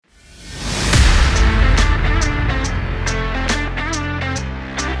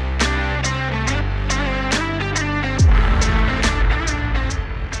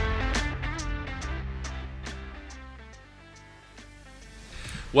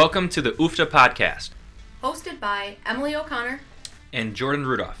Welcome to the UFTA podcast. Hosted by Emily O'Connor and Jordan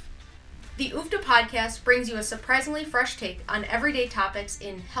Rudolph. The UFTA podcast brings you a surprisingly fresh take on everyday topics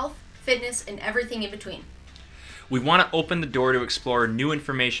in health, fitness, and everything in between. We want to open the door to explore new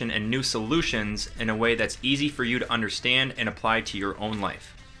information and new solutions in a way that's easy for you to understand and apply to your own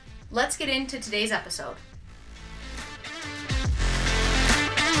life. Let's get into today's episode.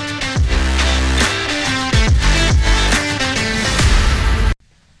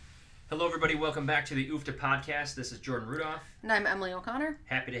 Hello everybody, welcome back to the UFTA podcast. This is Jordan Rudolph. And I'm Emily O'Connor.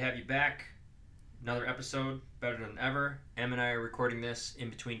 Happy to have you back. Another episode, better than ever. Em and I are recording this in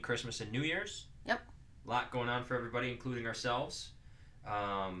between Christmas and New Year's. Yep. A lot going on for everybody, including ourselves.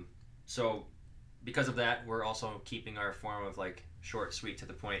 So because of that, we're also keeping our form of short, sweet, to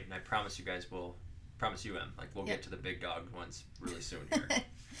the point, and I promise you guys we'll get to the big dog ones really soon here.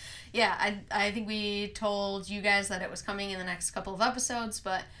 Yeah, I think we told you guys that it was coming in the next couple of episodes,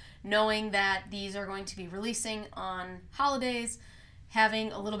 but knowing that these are going to be releasing on holidays,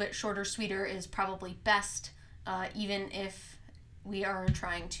 having a little bit shorter, sweeter is probably best, even if we are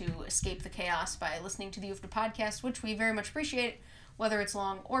trying to escape the chaos by listening to the UFTA podcast, which we very much appreciate, whether it's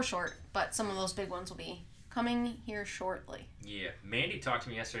long or short, but some of those big ones will be coming here shortly. Yeah, Mandy talked to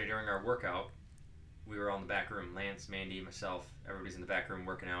me yesterday during our workout. We were all in the back room, Lance, Mandy, myself, everybody's in the back room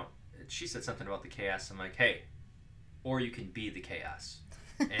working out. She said something about the chaos. I'm like, hey, or you can be the chaos.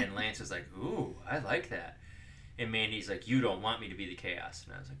 And Lance is like, ooh, I like that. And Mandy's like, you don't want me to be the chaos.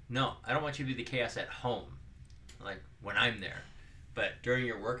 And I was like, no, I don't want you to be the chaos at home, when I'm there. But during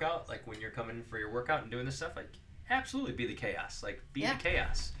your workout, when you're coming in for your workout and doing this stuff, absolutely be the chaos. Be the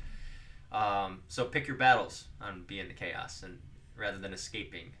chaos. So pick your battles on being the chaos, and rather than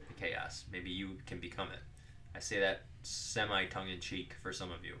escaping the chaos, maybe you can become it. I say that semi-tongue-in-cheek for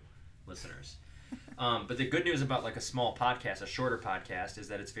some of you listeners. But the good news about a small podcast, a shorter podcast, is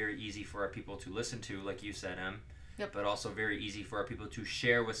that it's very easy for our people to listen to, like you said, Em. Yep. But also very easy for our people to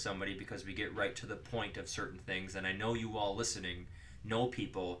share with somebody because we get right to the point of certain things. And I know you all listening know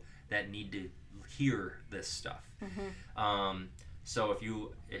people that need to hear this stuff. Mm-hmm. So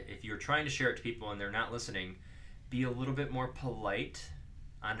if you're trying to share it to people and they're not listening, be a little bit more polite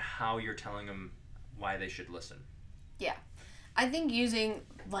on how you're telling them why they should listen. Yeah. I think using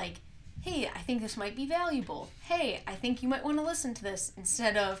hey, I think this might be valuable. Hey, I think you might want to listen to this,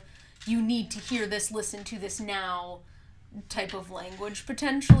 instead of you need to hear this, listen to this now type of language,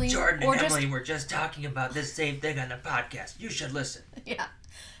 potentially. Jordan and Emily were just talking about this same thing on the podcast. You should listen. Yeah.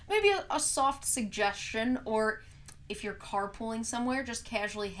 Maybe a soft suggestion, or if you're carpooling somewhere, just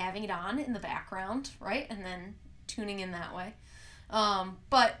casually having it on in the background, right? And then tuning in that way.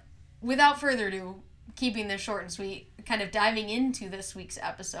 But without further ado, keeping this short and sweet, kind of diving into this week's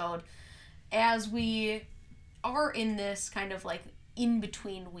episode, as we are in this kind of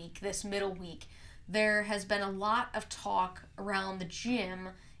in-between week, this middle week, there has been a lot of talk around the gym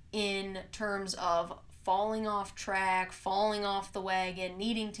in terms of falling off track, falling off the wagon,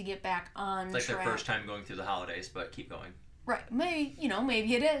 needing to get back on track. Their first time going through the holidays, but keep going. Right.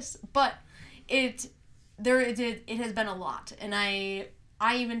 Maybe it is. But it has been a lot. And I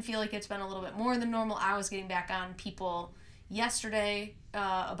even feel like it's been a little bit more than normal. I was getting back on people yesterday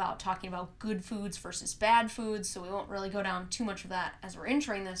about talking about good foods versus bad foods, so we won't really go down too much of that as we're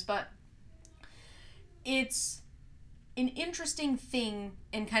entering this, but it's an interesting thing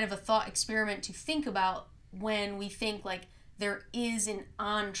and kind of a thought experiment to think about when we think there is an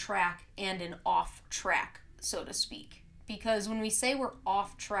on track and an off track, so to speak. Because when we say we're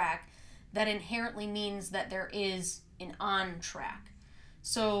off track, that inherently means that there is an on track.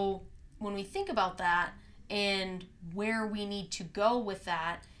 So when we think about that and where we need to go with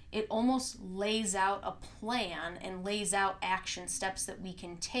that, it almost lays out a plan and lays out action steps that we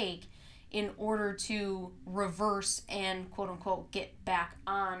can take in order to reverse and quote-unquote get back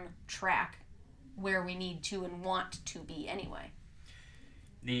on track where we need to and want to be anyway.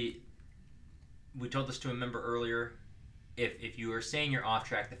 We told this to a member earlier. If you are saying you're off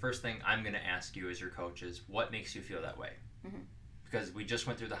track, the first thing I'm going to ask you as your coach is, what makes you feel that way? Mm-hmm. Because we just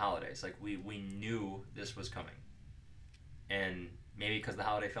went through the holidays. We knew this was coming. And maybe because the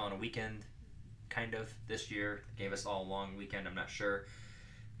holiday fell on a weekend, kind of, this year, gave us all a long weekend, I'm not sure.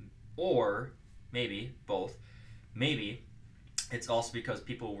 Or maybe both. Maybe it's also because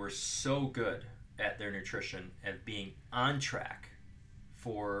people were so good at their nutrition, at being on track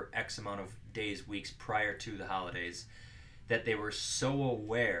for X amount of days, weeks prior to the holidays, that they were so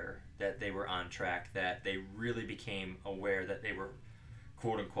aware that they were on track that they really became aware that they were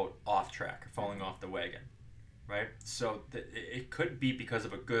quote-unquote off track, falling off the wagon, right? So it could be because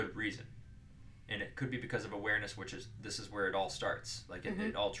of a good reason. and it could be because of awareness, which is this is where it all starts. Like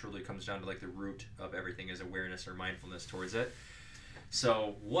it all truly comes down to like the root of everything is awareness or mindfulness towards it.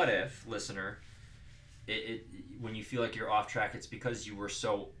 So what if, listener, it when you feel like you're off track, it's because you were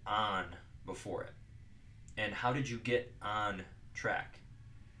so on before it. And how did you get on track?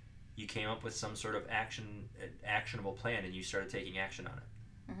 You came up with some sort of actionable plan, and you started taking action on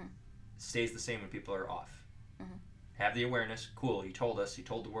it. Stays the same when people are off. Have the awareness. Cool. You told us. You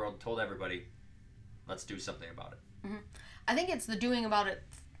told the world. Told everybody. Let's do something about it. I think it's the doing about it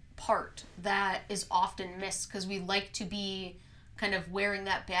part that is often missed, because we like to be kind of wearing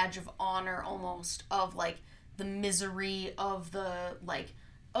that badge of honor almost of like the misery of the like,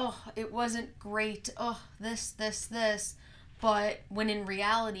 oh, it wasn't great. Oh, this. But when in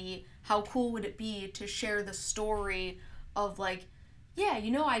reality, how cool would it be to share the story of like, yeah,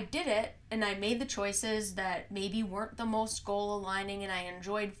 I did it, and I made the choices that maybe weren't the most goal aligning, and I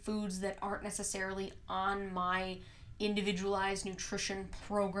enjoyed foods that aren't necessarily on my individualized nutrition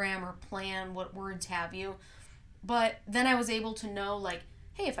program or plan, what words have you. But then I was able to know, like,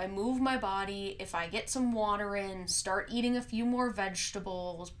 hey, if I move my body, if I get some water in, start eating a few more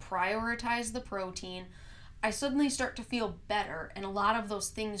vegetables, prioritize the protein, I suddenly start to feel better, and a lot of those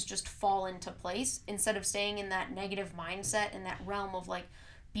things just fall into place instead of staying in that negative mindset, in that realm of like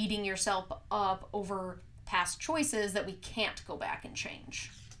beating yourself up over past choices that we can't go back and change.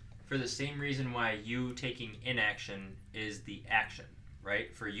 For the same reason why you taking inaction is the action,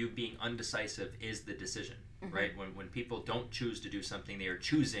 right? For you being undecisive is the decision, right? When people don't choose to do something, they are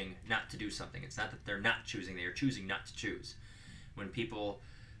choosing not to do something. It's not that they're not choosing, they are choosing not to choose. When people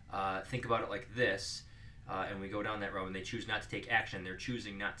think about it like this, and we go down that road and they choose not to take action, they're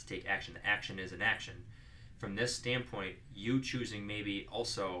choosing not to take action. The action is an action. From this standpoint, you choosing maybe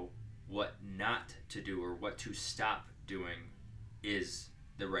also what not to do or what to stop doing is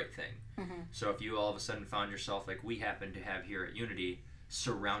the right thing. So if you all of a sudden found yourself, like we happen to have here at Unity,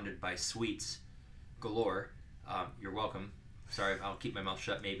 surrounded by sweets galore, you're welcome. Sorry, I'll keep my mouth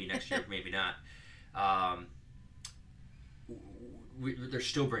shut maybe next year, maybe not. They're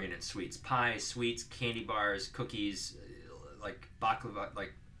still bringing in sweets, pies, sweets, candy bars, cookies, like baklava,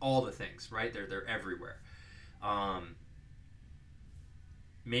 like all the things, right? They're everywhere.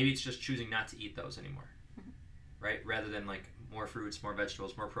 Maybe it's just choosing not to eat those anymore, right? Rather than like more fruits, more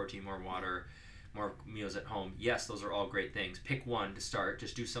vegetables, more protein, more water, more meals at home. Yes, those are all great things. Pick one to start.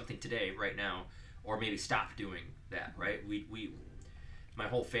 Just do something today, right now, or maybe stop doing that, right? We my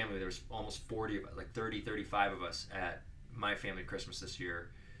whole family, there was almost 40 of us, like 30, 35 of us at my family Christmas this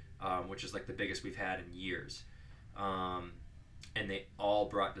year, which is like the biggest we've had in years. And they all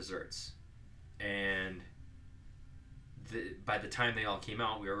brought desserts. And by the time they all came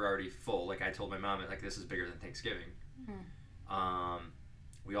out, we were already full. Like I told my mom, like, this is bigger than Thanksgiving.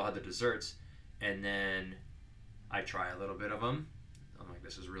 We all had the desserts, and then I try a little bit of them. I'm like,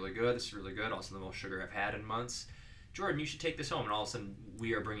 this is really good. This is really good. Also the most sugar I've had in months. Jordan, you should take this home. And all of a sudden,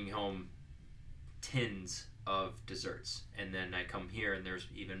 we are bringing home tins of desserts, and then I come here and there's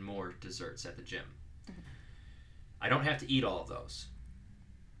even more desserts at the gym. I don't have to eat all of those.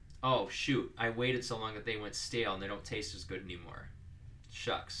 Oh shoot, I waited so long that they went stale and they don't taste as good anymore.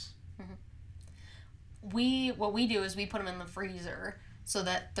 Shucks. What we do is we put them in the freezer so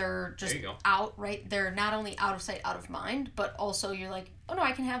that they're just out, right? They're not only out of sight, out of mind, but also you're like, oh no,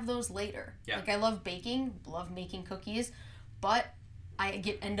 I can have those later. Like I love baking, love making cookies, but I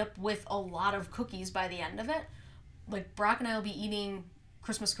end up with a lot of cookies by the end of it. Like Brock and I will be eating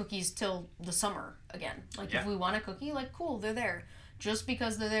Christmas cookies till the summer again. Like if we want a cookie, like cool, they're there. Just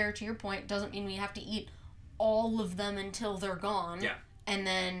because they're there, to your point, doesn't mean we have to eat all of them until they're gone. And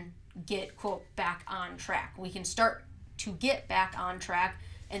then get, quote, back on track. We can start to get back on track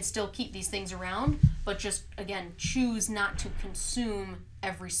and still keep these things around, but just, again, choose not to consume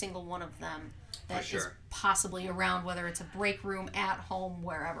every single one of them that is possibly around, whether it's a break room, at home,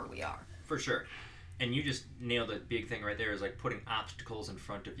 wherever we are. For sure. And you just nailed a big thing right there, is like putting obstacles in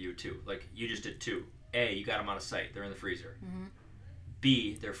front of you too. Like you just did two. A, you got them out of sight. They're in the freezer.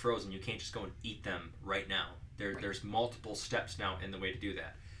 B, they're frozen. You can't just go and eat them right now. There's multiple steps now in the way to do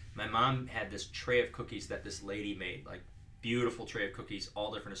that. My mom had this tray of cookies that this lady made, like beautiful tray of cookies,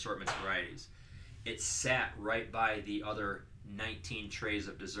 all different assortments, varieties. It sat right by the other 19 trays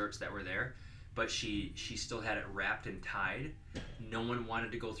of desserts that were there, but she still had it wrapped and tied. No one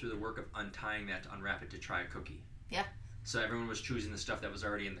wanted to go through the work of untying that to unwrap it to try a cookie. So everyone was choosing the stuff that was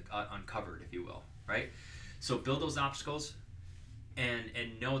already in the uncovered, if you will, right? So build those obstacles, and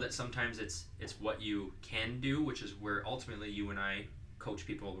know that sometimes it's what you can do, which is where ultimately you and I coach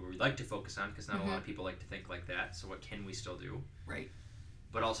people where we like to focus on, because not a lot of people like to think like that. So what can we still do? Right.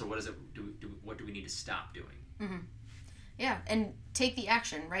 but also what do we need to stop doing? Yeah, and take the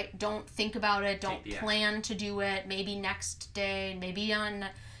action, right? Don't think about it. Don't plan to do it. Maybe next day. Maybe on,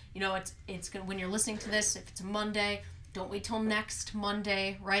 it's gonna, when you're listening to this, if it's a Monday, don't wait till next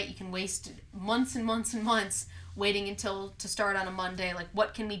Monday, right? You can waste months and months and months waiting to start on a Monday. Like,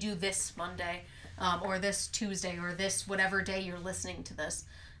 what can we do this Monday, or this Tuesday, or this whatever day you're listening to this?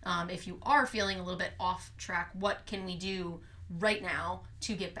 If you are feeling a little bit off track, what can we do right now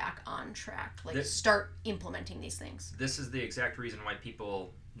to get back on track? Start implementing these things. This is the exact reason why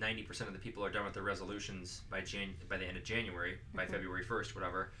 90% of the people are done with their resolutions by the end of January, by February 1st,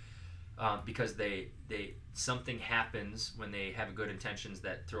 whatever, because they something happens when they have good intentions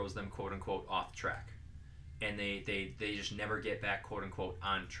that throws them quote unquote off track, and they just never get back quote unquote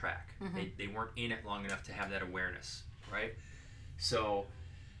on track. They weren't in it long enough to have that awareness, right? So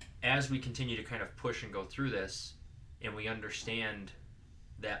as we continue to kind of push and go through this, and we understand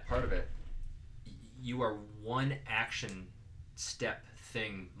that part of it, you are one action step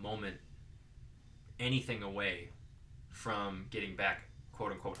moment, anything away from getting back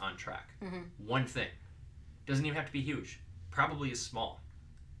quote unquote on track. One thing. Doesn't even have to be huge. Probably is small.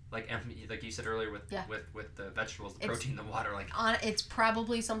 Like you said earlier with the vegetables, the protein, the water. It's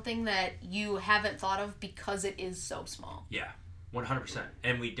probably something that you haven't thought of because it is so small. Yeah. 100%.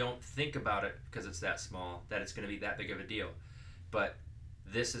 And we don't think about it because it's that small, that it's going to be that big of a deal. But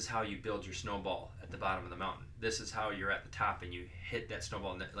this is how you build your snowball at the bottom of the mountain. This is how you're at the top and you hit that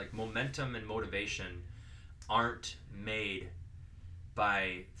snowball. Like, momentum and motivation aren't made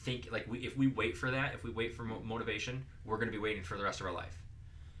by if we wait for that, if we wait for motivation, we're going to be waiting for the rest of our life.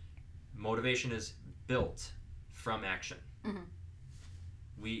 Motivation is built from action.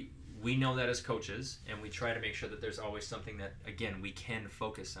 We know that as coaches, and we try to make sure that there's always something that, again, we can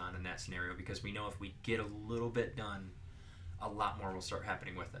focus on in that scenario, because we know if we get a little bit done, a lot more will start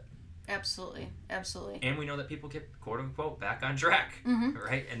happening with it. Absolutely. And we know that people get, quote unquote, back on track,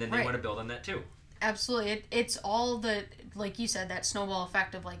 right? And then they want to build on that too. Absolutely. It's all like you said, that snowball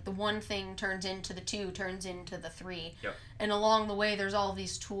effect of the one thing turns into the two, turns into the three. Yep. And along the way, there's all of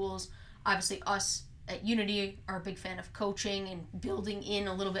these tools. Obviously, us at Unity are a big fan of coaching and building in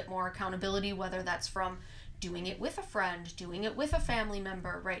a little bit more accountability, whether that's from doing it with a friend, doing it with a family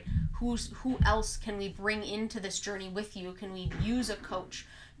member, right? Who else can we bring into this journey with you? Can we use a coach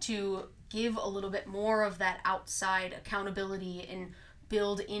to give a little bit more of that outside accountability and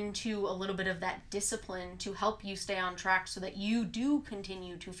build into a little bit of that discipline to help you stay on track so that you do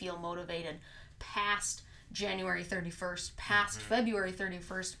continue to feel motivated past January 31st, past February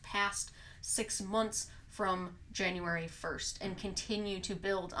 31st, past 6 months from January 1st, and continue to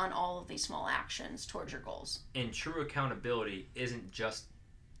build on all of these small actions towards your goals. And true accountability isn't just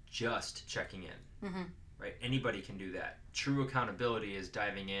checking in, right? Anybody can do that. True accountability is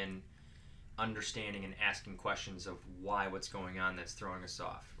diving in, understanding and asking questions of what's going on that's throwing us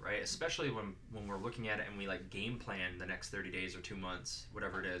off, right? Especially when we're looking at it and we game plan the next 30 days or 2 months,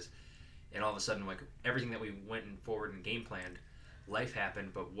 whatever it is, and all of a sudden everything that we went forward and game planned, life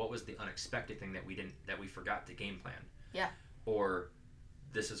happened, but what was the unexpected thing that we forgot to game plan? Yeah. Or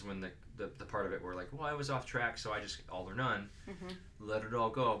this is when the part of it where I was off track, so I just all or none, let it all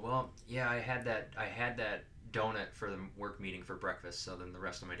go. Well, yeah, I had that donut for the work meeting for breakfast, so then the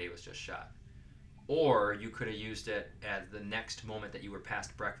rest of my day was just shot. Or you could have used it as the next moment that you were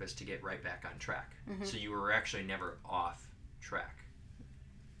past breakfast to get right back on track. So you were actually never off track.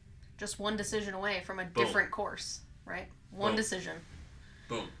 Just one decision away from a different course, right? One decision.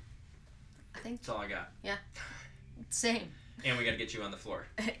 Boom. I think that's all I got. Yeah. Same. And we got to get you on the floor.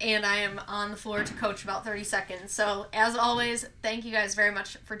 And I am on the floor to coach about 30 seconds. So, as always, thank you guys very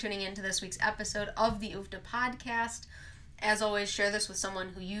much for tuning in to this week's episode of the UFTA podcast. As always, share this with someone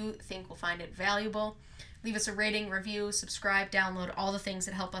who you think will find it valuable. Leave us a rating, review, subscribe, download, all the things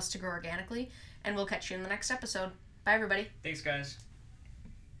that help us to grow organically. And we'll catch you in the next episode. Bye, everybody. Thanks, guys.